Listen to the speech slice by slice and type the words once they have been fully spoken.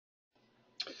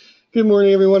Good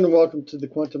morning, everyone, and welcome to the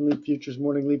Quantum Leap Futures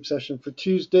Morning Leap session for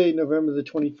Tuesday, November the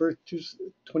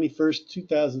 21st,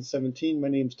 2017. My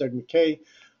name is Doug McKay.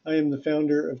 I am the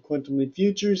founder of Quantum Leap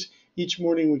Futures. Each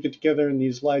morning we get together in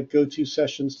these live go-to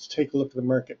sessions to take a look at the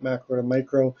market, macro to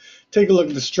micro, take a look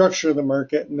at the structure of the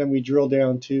market, and then we drill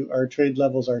down to our trade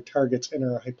levels, our targets, and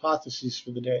our hypotheses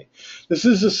for the day. This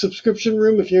is a subscription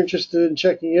room. If you're interested in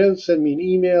checking it out, send me an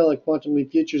email at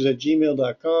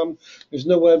quantumleapfutures@gmail.com. There's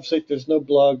no website, there's no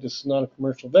blog. This is not a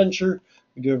commercial venture.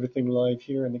 We do everything live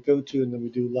here in the go-to, and then we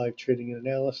do live trading and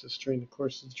analysis during the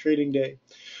course of the trading day.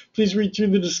 Please read through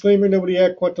the disclaimer. Nobody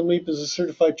at Quantum Leap is a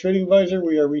certified trading advisor.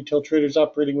 We are retail traders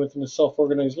operating within a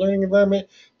self-organized learning environment.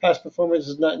 Past performance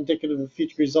is not indicative of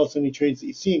future results. Any trades that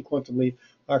you see in Quantum Leap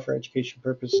are for education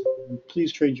purposes.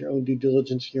 Please trade your own due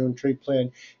diligence, your own trade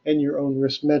plan, and your own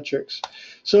risk metrics.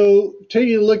 So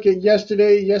taking a look at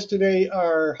yesterday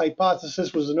our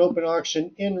hypothesis was an open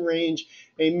auction in range,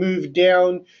 a move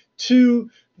down to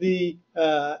the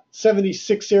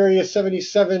 76 area,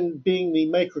 77 being the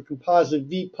microcomposite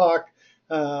VPOC.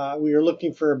 We are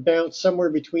looking for a bounce somewhere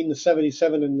between the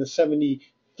 77 and the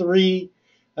 73.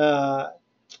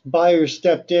 Buyers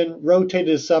stepped in,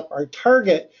 rotated us up. Our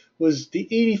target was the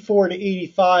 84 to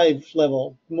 85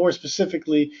 level, more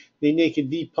specifically the naked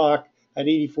VPOC at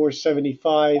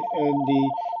 84.75 and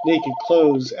the naked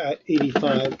close at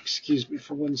 85. Excuse me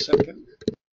for 1 second.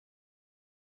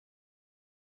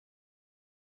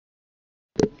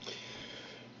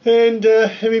 And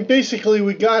I mean, basically,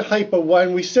 we got hypo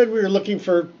 1. We said we were looking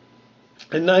for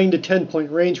a 9 to 10 point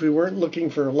range. We weren't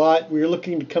looking for a lot. We were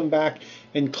looking to come back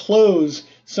and close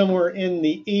somewhere in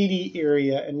the 80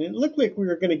 area, and it looked like we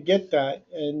were going to get that.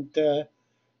 And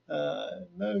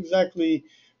not exactly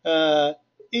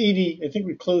 80. I think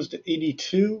we closed at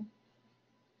 82.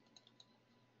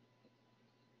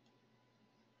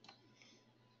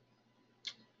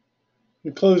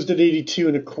 We closed at 82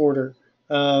 and a quarter.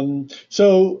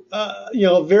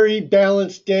 Very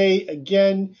balanced day.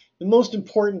 Again, the most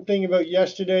important thing about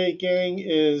yesterday, gang,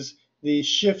 is the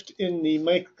shift in the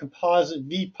microcomposite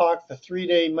VPOC, the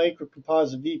 3-day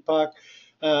microcomposite VPOC.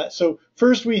 So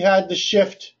first we had the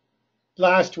shift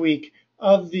last week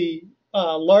of the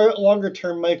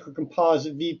longer-term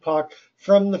microcomposite VPOC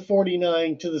from the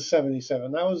 49 to the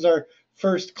 77. That was our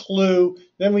first clue.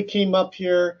 Then we came up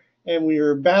here and we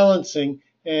were balancing.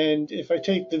 And if I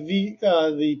take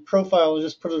the profile and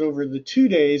just put it over the 2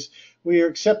 days, we are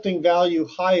accepting value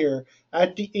higher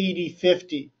at the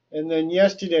 80.50. And then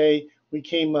yesterday we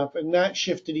came up and that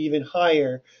shifted even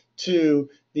higher to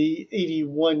the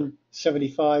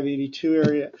 81.75, 82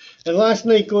 area. And last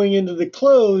night going into the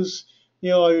close,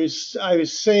 I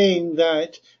was saying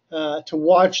that to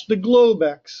watch the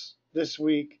Globex this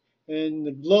week. And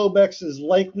the Globex is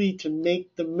likely to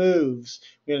make the moves.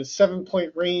 We had a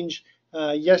 7-point range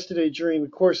yesterday during the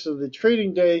course of the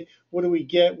trading day. What do we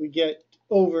get? We get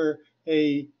over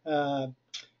a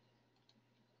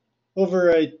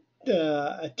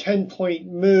 10-point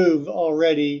move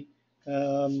already,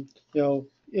 in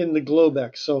the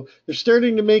Globex. So they're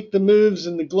starting to make the moves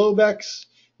in the Globex.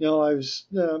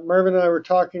 Marvin and I were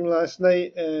talking last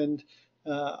night, and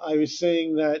I was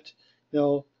saying that,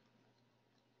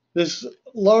 this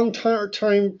long time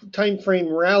frame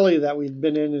rally that we've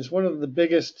been in is one of the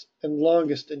biggest and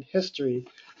longest in history,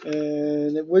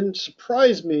 and it wouldn't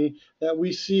surprise me that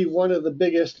we see one of the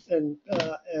biggest and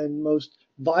most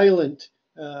violent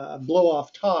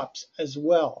blow-off tops as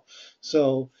well.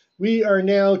 So we are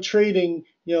now trading,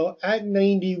 at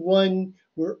 91.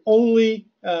 We're only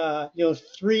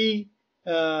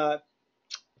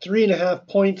 3.5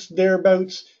 points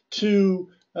thereabouts to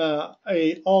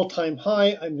a all-time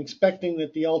high. I'm expecting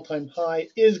that the all-time high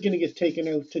is going to get taken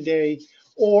out today,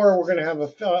 or we're going to have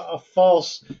a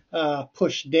false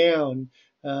push down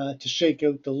to shake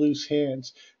out the loose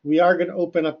hands. We are going to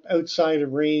open up outside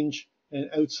of range and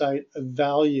outside of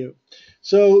value.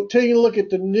 So taking a look at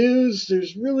the news,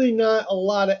 there's really not a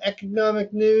lot of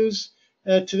economic news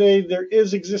today. There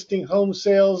is existing home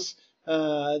sales.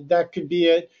 That could be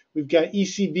it. We've got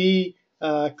ECB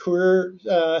career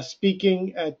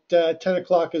speaking at 10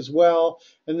 o'clock as well,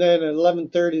 and then at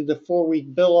 11:30 the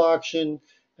 4-week bill auction,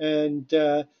 and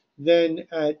then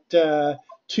at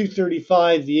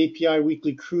 2:35 the API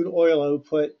weekly crude oil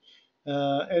output,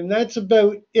 and that's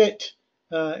about it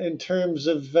in terms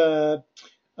of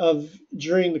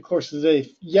during the course of the day.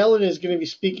 Yellen is going to be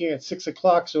speaking at 6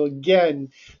 o'clock, so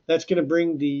again that's going to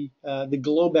bring the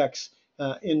Globex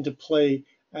into play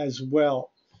as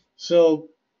well. So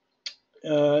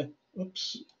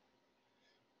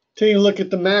taking a look at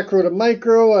the macro to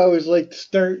micro, I always like to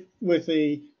start with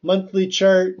a monthly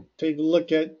chart, take a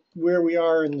look at where we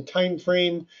are in the time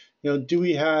frame. Do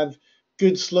we have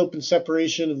good slope and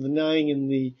separation of the 9 and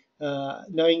the 9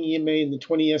 EMA and the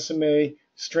 20 SMA,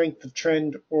 strength of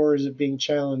trend, or is it being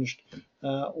challenged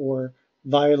or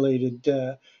violated?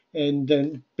 And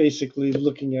then basically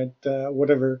looking at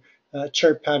whatever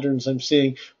chart patterns I'm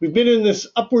seeing. We've been in this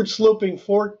upward sloping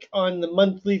fork on the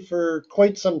monthly for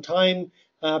quite some time,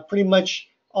 pretty much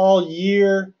all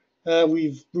year.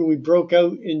 We broke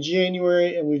out in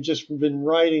January, and we've just been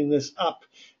riding this up.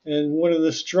 And one of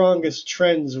the strongest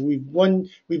trends, we've been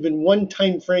one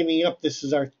time framing up. This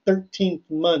is our 13th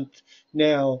month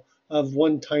now of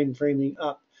one time framing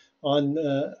up on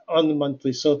the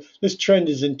monthly. So this trend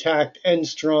is intact and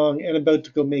strong and about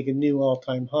to go make a new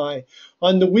all-time high.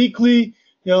 On the weekly,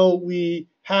 we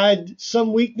had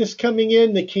some weakness coming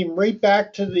in. They came right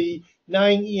back to the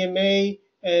 9 EMA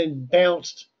and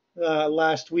bounced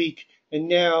last week, and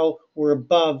now we're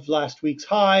above last week's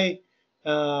high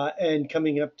and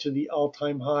coming up to the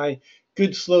all-time high.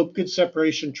 Good slope, good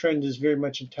separation. Trend is very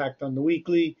much intact on the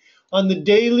weekly. On the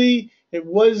daily, it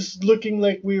was looking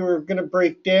like we were going to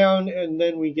break down, and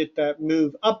then we get that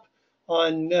move up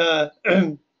on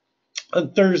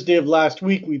on Thursday of last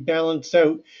week. We balanced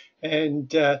out, and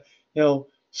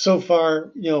so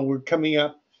far, we're coming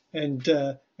up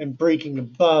and breaking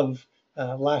above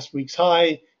last week's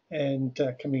high and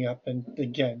coming up. And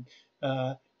again,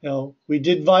 we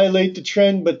did violate the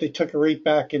trend, but they took it right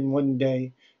back in one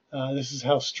day. This is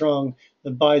how strong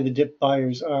the buy the dip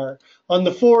buyers are. On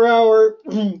the 4-hour,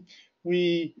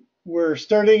 we were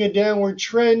starting a downward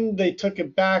trend. They took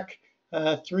it back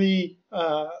 3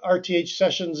 RTH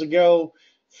sessions ago,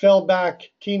 fell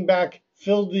back, came back,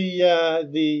 filled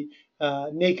the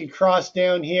naked cross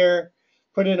down here,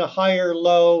 put in a higher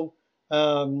low.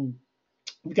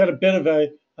 We've got a bit of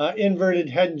a inverted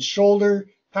head and shoulder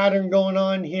pattern going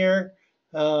on here,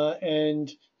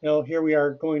 and here we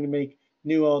are going to make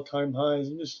new all-time highs.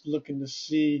 I'm just looking to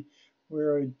see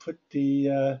where I would put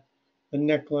the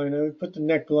neckline. I would put the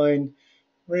neckline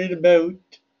right about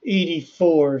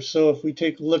 84. So if we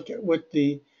take a look at what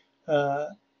the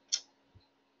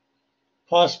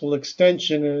possible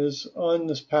extension is on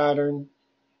this pattern,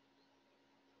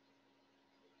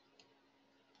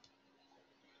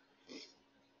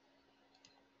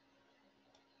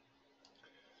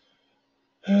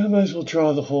 I might as well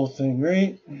draw the whole thing,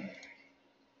 right?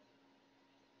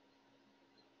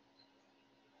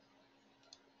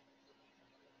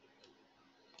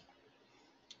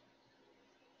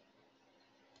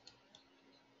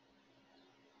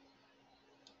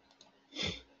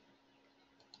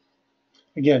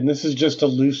 Again, this is just a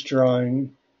loose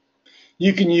drawing.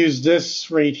 You can use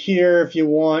this right here if you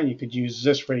want. You could use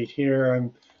this right here.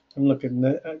 I'm looking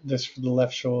at this for the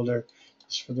left shoulder,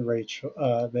 this for the right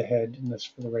the head, and this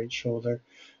for the right shoulder.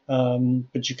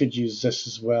 But you could use this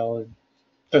as well. It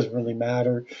doesn't really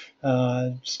matter.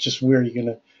 It's just where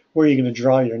you're gonna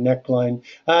draw your neckline.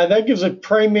 That gives a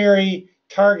primary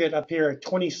target up here at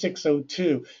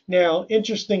 2602. Now,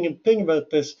 interesting thing about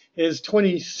this is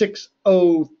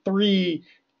 2603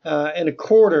 and a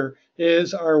quarter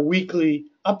is our weekly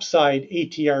upside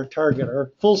ATR target.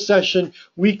 Our full session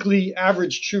weekly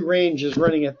average true range is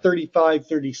running at 35,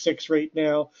 36 right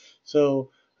now. So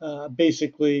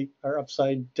basically our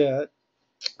upside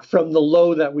from the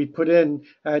low that we put in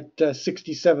at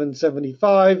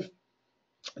 67.75,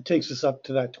 it takes us up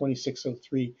to that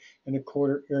 2603 and a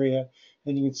quarter area.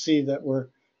 And you can see that we're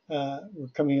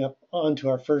coming up onto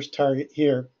our first target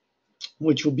here,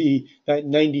 which will be that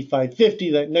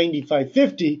 95.50. That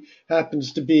 95.50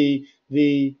 happens to be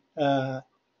the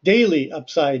daily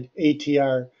upside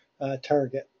ATR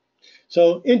target.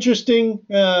 So interesting.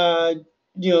 Definitely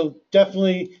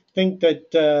think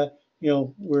that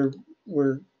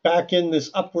we're back in this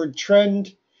upward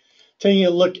trend. Taking a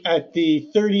look at the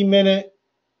 30-minute,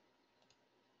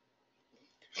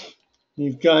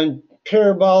 you've gone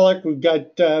parabolic. We've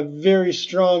got a very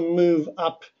strong move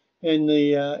up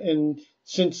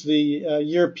since the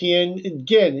European.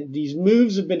 Again, these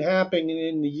moves have been happening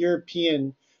in the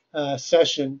European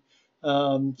session,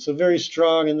 so very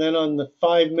strong. And then on the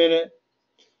 5-minute,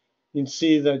 you can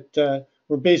see that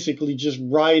we're basically just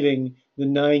riding the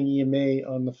 9 EMA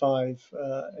on the 5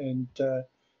 and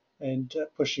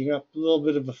pushing up. A little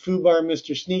bit of a foobar,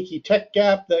 Mr. Sneaky Tech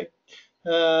Gap that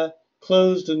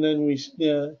closed, and then we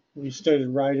started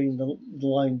riding the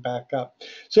line back up.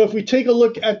 So if we take a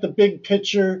look at the big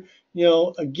picture,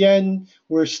 again,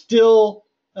 we're still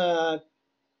in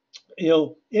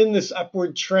this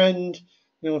upward trend.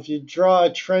 If you draw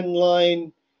a trend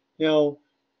line,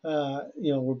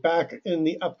 we're back in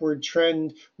the upward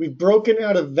trend. We've broken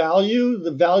out of value.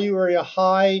 The value area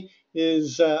high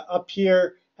is up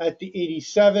here at the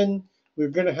 87. We're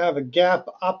going to have a gap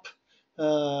up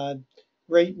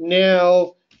right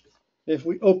now. If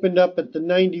we opened up at the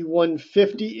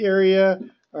 91.50 area,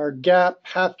 our gap,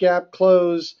 half gap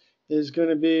close is going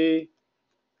to be,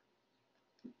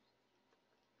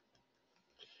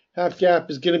 half gap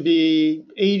is going to be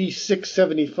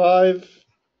 86.75.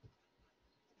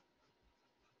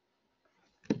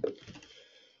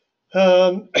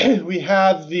 We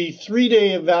have the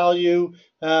 3-day value.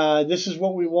 This is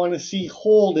what we want to see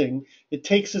holding. It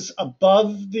takes us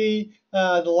above the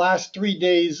last 3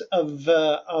 days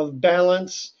of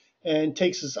balance and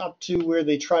takes us up to where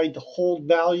they tried to hold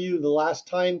value the last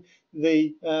time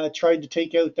they tried to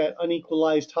take out that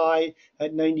unequalized high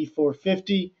at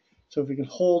 94.50. So if we can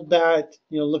hold that,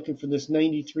 looking for this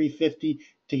 93.50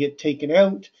 to get taken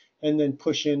out and then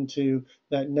push into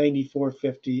that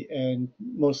 94.50 and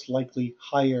most likely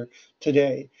higher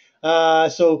today.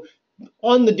 So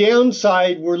on the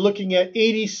downside, we're looking at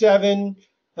 87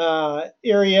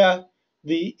 area,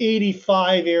 the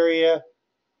 85 area,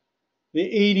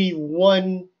 the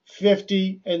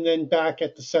 81.50, and then back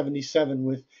at the 77,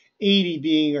 with 80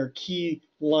 being our key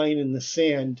line in the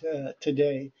sand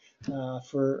today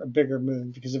for a bigger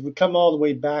move. Because if we come all the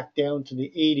way back down to the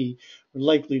 80, we're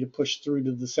likely to push through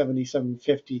to the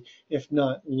 77.50, if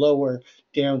not lower,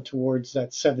 down towards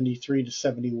that 73 to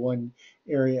 71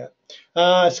 area.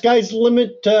 Sky's the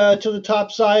limit to the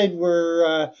top side.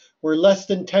 We're less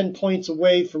than 10 points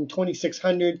away from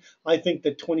 2,600. I think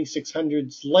that 2,600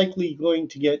 is likely going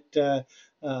to get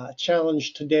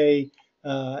challenged today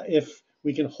if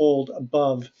we can hold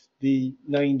above the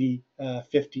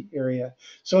 90.50 area.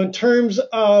 So in terms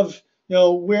of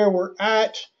where we're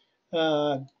at,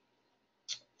 we're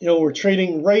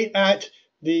trading right at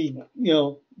the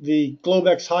the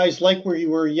Globex highs, like where you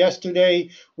were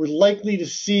yesterday. We're likely to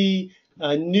see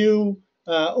a new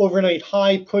overnight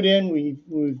high put in. We've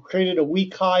created a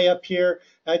weak high up here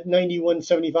at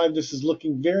 91.75. This is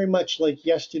looking very much like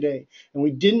yesterday, and we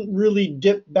didn't really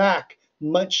dip back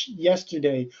much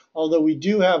yesterday, although we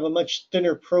do have a much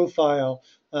thinner profile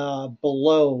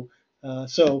below.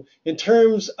 So in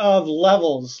terms of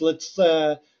levels, let's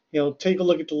take a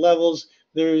look at the levels.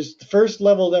 There's the first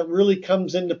level that really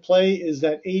comes into play is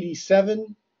that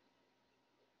 87.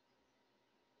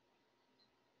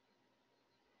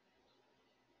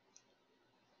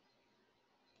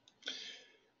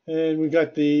 And we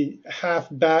got the half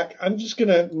back. I'm just going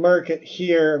to mark it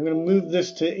here. I'm going to move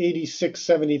this to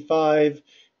 86.75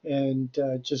 and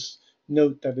just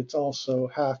note that it's also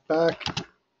half back.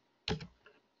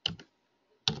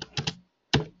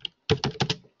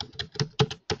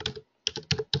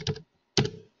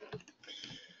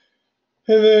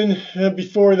 And then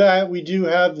before that, we do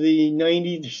have the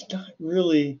 90. There's not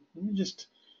really, let me just,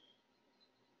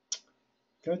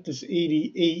 got this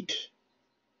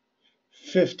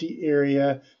 88.50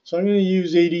 area. So I'm going to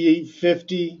use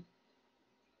 88.50.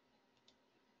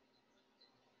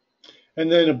 And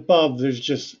then above, there's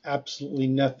just absolutely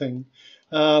nothing.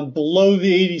 Below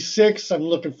the 86, I'm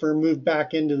looking for a move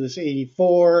back into this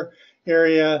 84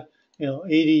 area.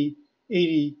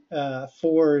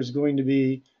 84 is going to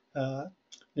be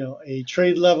a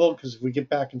trade level, because if we get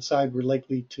back inside, we're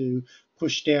likely to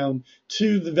push down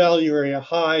to the value area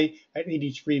high at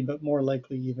 83, but more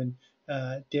likely even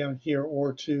down here,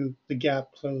 or to the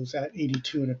gap close at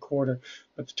 82.25.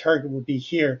 But the target will be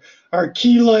here. Our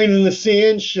key line in the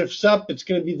sand shifts up. It's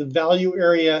going to be the value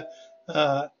area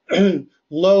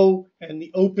low and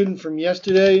the open from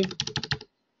yesterday.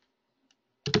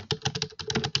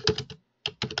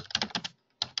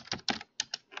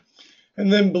 And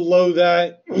then below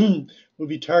that, we'll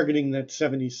be targeting that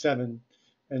 77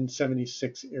 and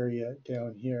 76 area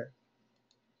down here.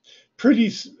 Pretty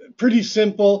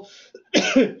simple.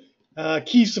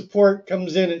 Key support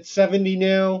comes in at 70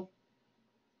 now.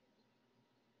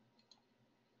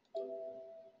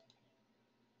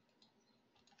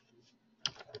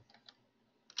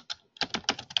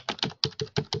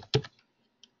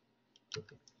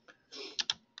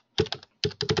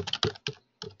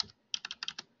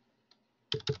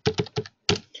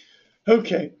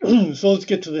 Okay, so let's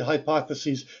get to the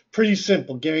hypotheses. Pretty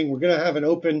simple, gang. We're going to have an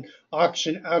open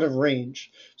auction out of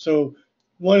range. So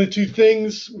one of two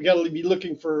things, we got to be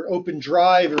looking for open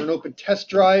drive or an open test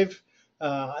drive.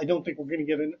 I don't think we're going to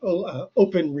get an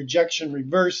open rejection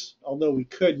reverse, although we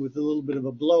could with a little bit of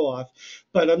a blow off.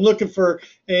 But I'm looking for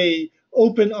a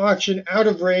open auction out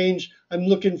of range. I'm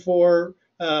looking for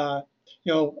our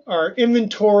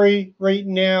inventory right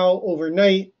now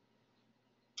overnight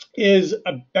is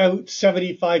about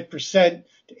 75%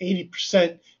 to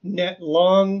 80% net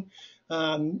long.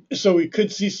 So we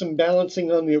could see some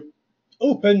balancing on the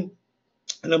open,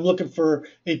 and I'm looking for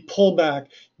a pullback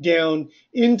down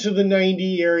into the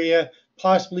 90 area,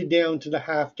 possibly down to the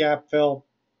half gap fill.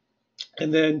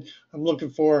 And then I'm looking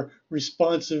for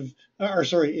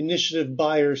initiative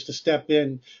buyers to step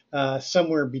in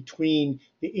somewhere between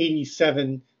the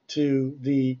 87 to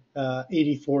the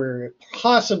 84 area,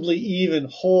 possibly even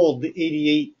hold the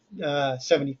 88,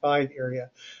 75 area,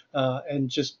 and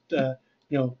just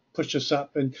push us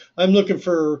up. And I'm looking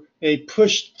for a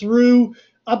push through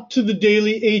up to the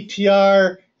daily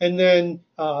ATR, and then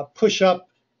push up,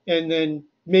 and then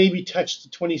maybe touch the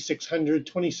 2600.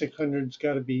 2600's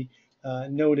got to be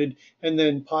noted, and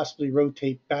then possibly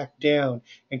rotate back down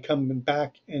and come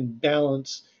back and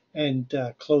balance and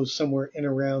close somewhere in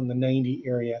around the 90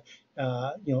 area,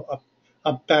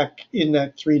 up back in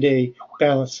that 3-day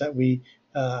balance that we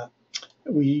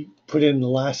put in the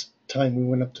last time we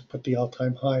went up to put the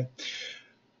all-time high.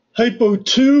 Hypo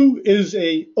 2 is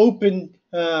a open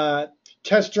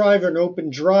test drive or an open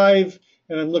drive,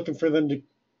 and I'm looking for them to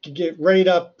get right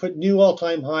up, put new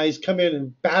all-time highs, come in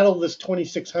and battle this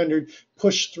 2600,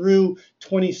 push through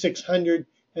 2600,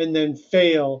 and then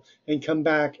fail and come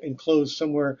back and close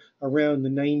somewhere around the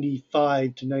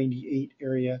 95 to 98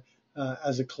 area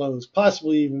as a close,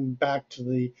 possibly even back to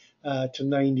the to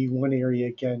 91 area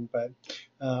again, but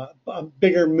a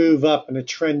bigger move up and a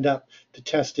trend up to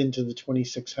test into the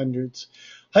 2600s.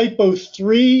 Hypo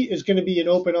 3 is going to be an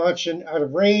open auction out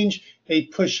of range, a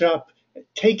push up,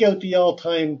 take out the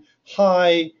all-time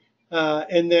high,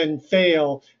 and then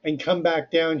fail and come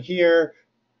back down here,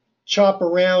 chop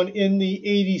around in the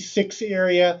 86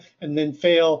 area, and then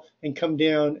fail and come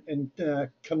down and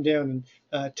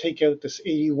take out this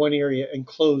 81 area and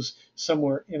close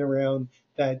somewhere in around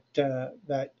that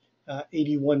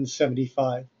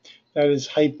 81.75. That is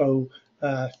Hypo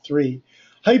 3.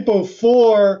 Hypo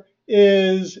 4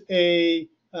 is a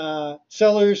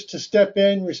sellers to step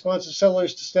in, responsive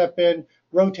sellers to step in,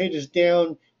 rotate us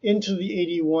down into the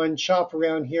 81, chop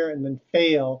around here, and then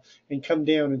fail and come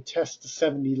down and test the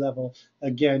 70 level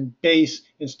again, base,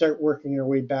 and start working our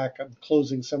way back. I'm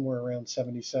closing somewhere around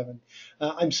 77.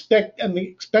 I'm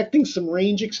expecting some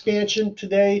range expansion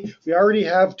today. We already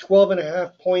have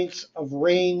 12.5 points of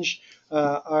range.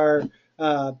 Our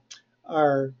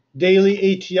daily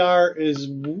ATR is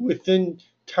within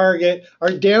target. Our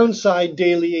downside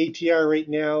daily ATR right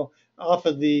now off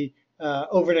of the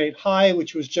overnight high,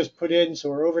 which was just put in.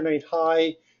 So our overnight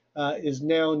high is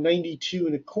now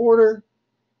 92.25.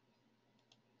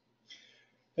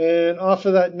 And off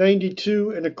of that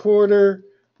 92.25,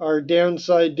 our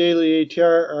downside daily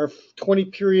ATR, our 20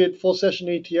 period full session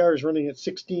ATR is running at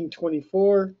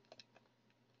 1624.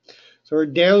 So our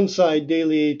downside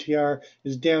daily ATR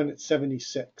is down at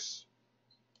 76.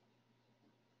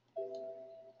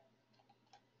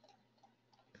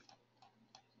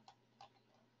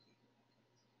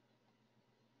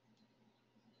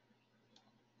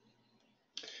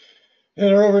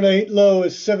 And our overnight low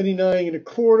is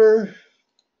 79.25.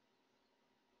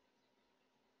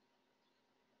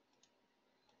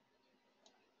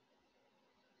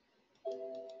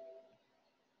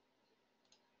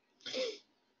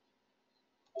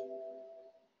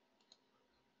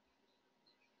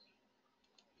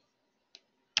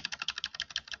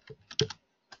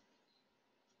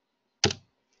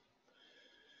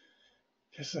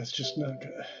 Guess that's just not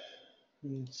gonna.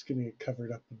 It's gonna get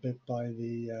covered up a bit by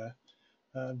the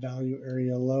value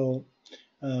area low.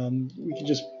 We can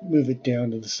just move it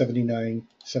down to the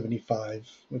 79.75,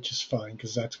 which is fine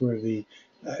because that's where the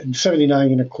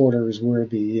 79.25 is where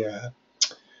the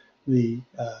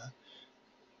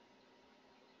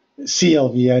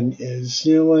CLVN is.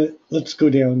 You know what? Let's go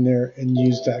down there and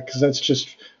use that because that's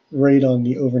just right on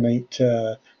the overnight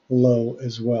low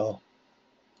as well.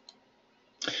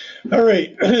 All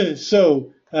right,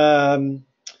 so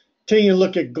taking a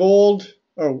look at gold.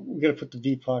 Oh, we got to put the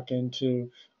VPOC in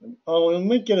too. Oh, I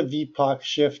might get a VPOC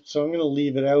shift, so I'm going to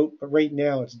leave it out. But right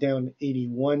now it's down to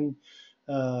 81.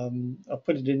 I'll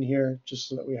put it in here just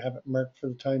so that we have it marked for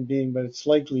the time being. But it's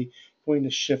likely going to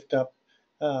shift up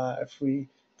if we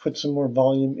put some more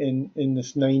volume in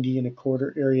this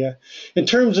 90.25 area. In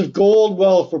terms of gold,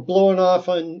 well, if we're blowing off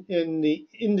in the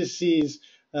indices,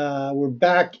 we're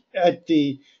back at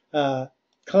the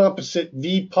composite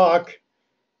VPOC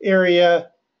area.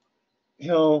 You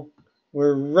know,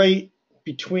 we're right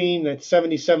between that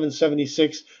 77,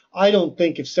 76. I don't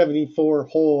think if 74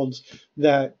 holds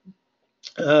that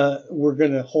we're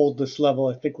going to hold this level.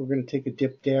 I think we're going to take a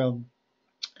dip down.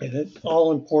 And an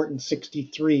all-important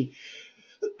 63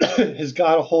 has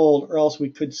got to hold, or else we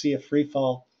could see a free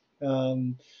fall.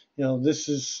 This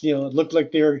is, it looked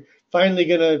like they're finally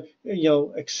going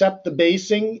to, accept the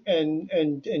basing and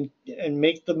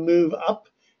make the move up.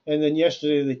 And then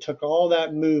yesterday they took all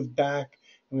that move back,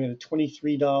 and we had a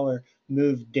 $23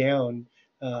 move down,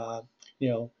 you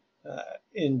know,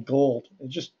 in gold.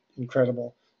 It's just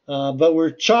incredible. But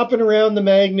we're chopping around the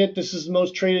magnet. This is the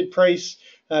most traded price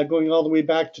going all the way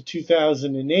back to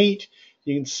 2008.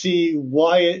 You can see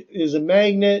why it is a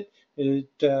magnet.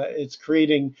 It's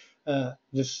creating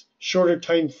this shorter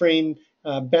time frame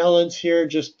balance here,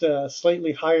 just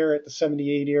slightly higher at the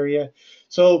 78 area.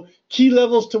 So key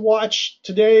levels to watch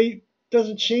today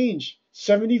doesn't change.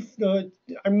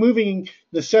 I'm moving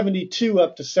the 72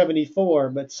 up to 74,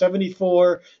 but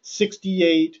 74,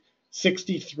 68,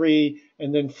 63,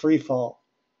 and then free fall.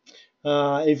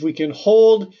 If we can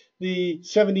hold the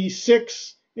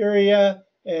 76 area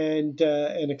and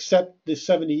accept the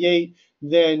 78,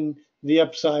 then the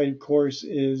upside, of course,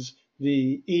 is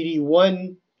the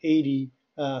 81,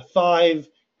 85,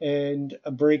 and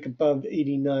a break above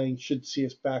 89 should see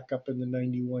us back up in the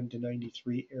 91 to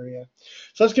 93 area.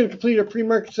 So that's going to complete our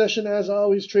pre-market session. As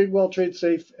always, trade well, trade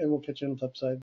safe, and we'll catch you on the flip side.